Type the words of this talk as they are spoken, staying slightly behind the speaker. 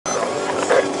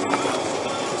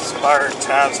expired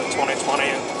tabs in 2020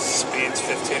 and speeds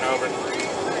 15 over.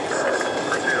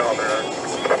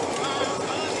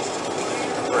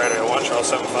 Radio 1 Charles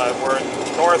 75. We're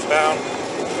northbound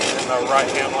in the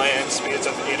right-hand lane, speeds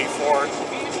of 84,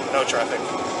 no traffic.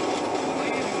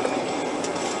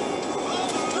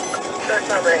 That's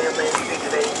not right-hand lane, speeds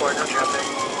of 84, no traffic.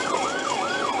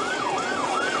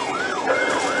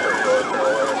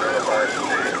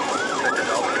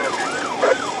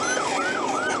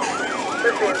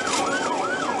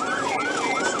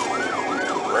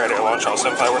 Radio 1 Charles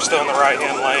 75. We're still in the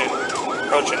right-hand lane,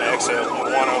 approaching exit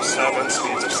 107,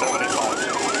 speeds of 75.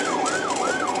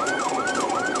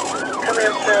 Coming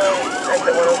up to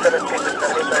exit 107, speeds of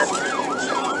 75.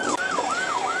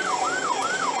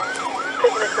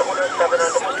 Taking exit 107 on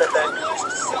the Pacific.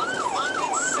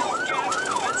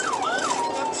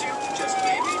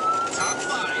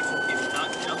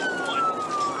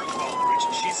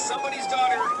 She's somebody's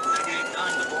daughter.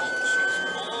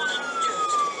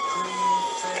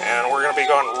 And we're going to be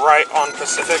going right on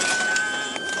Pacific.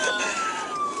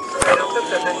 Right on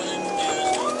Pacific.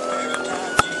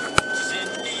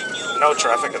 No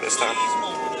traffic at this time.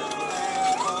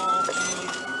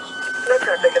 No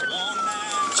traffic.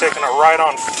 Taking a right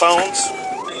on Phones.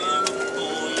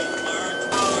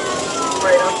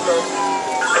 Right on Phones.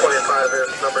 25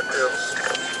 is number 2.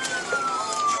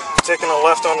 Taking a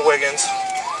left on Wiggins.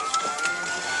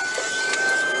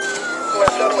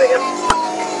 Left on Wiggins.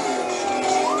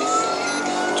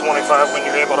 25 when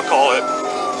you're able to call it.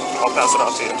 I'll pass it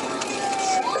off to you.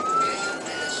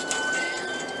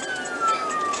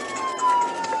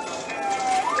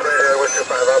 Western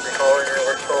 5, I'll be calling you.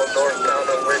 We're still northbound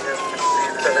on Wiggins,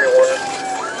 speed 71.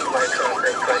 Light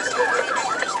traffic, track condition.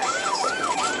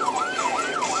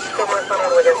 Still northbound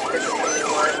on Wiggins, speed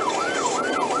 71.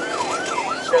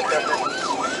 No traffic.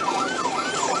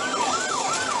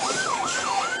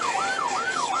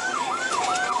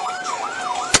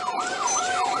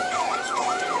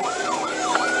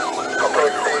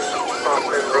 Approaching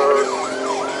Austin Road,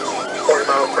 40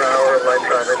 miles per hour, light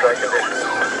traffic, dry conditions.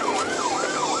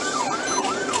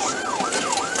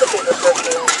 Looking for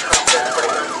 15, Austin, 20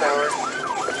 miles per hour.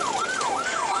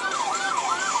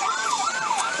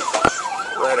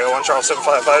 Radio 1 Charles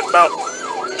 75. I about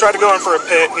tried to go in for a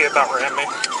pit, he about ran me.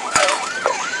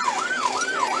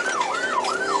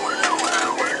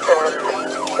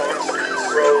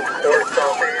 Road, Court,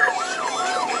 Southeast.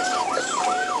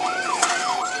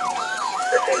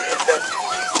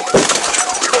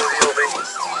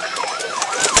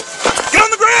 Get on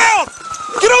the ground!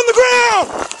 Get on the ground!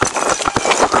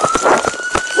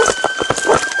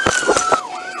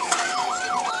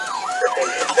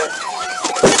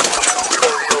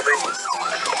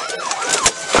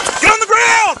 Get on the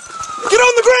ground! Get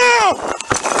on the ground!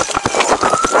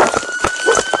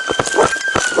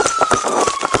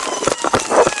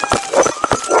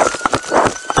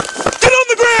 Get on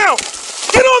the ground!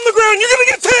 Get on the ground! You're gonna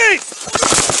get tased!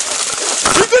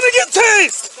 You're gonna get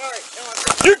tased! Sorry, no,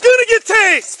 You're gonna get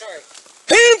tased! sorry.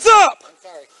 Hands up! I'm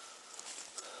sorry.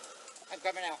 I'm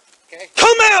coming out, okay?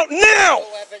 Come out now! No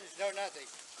weapons, no nothing.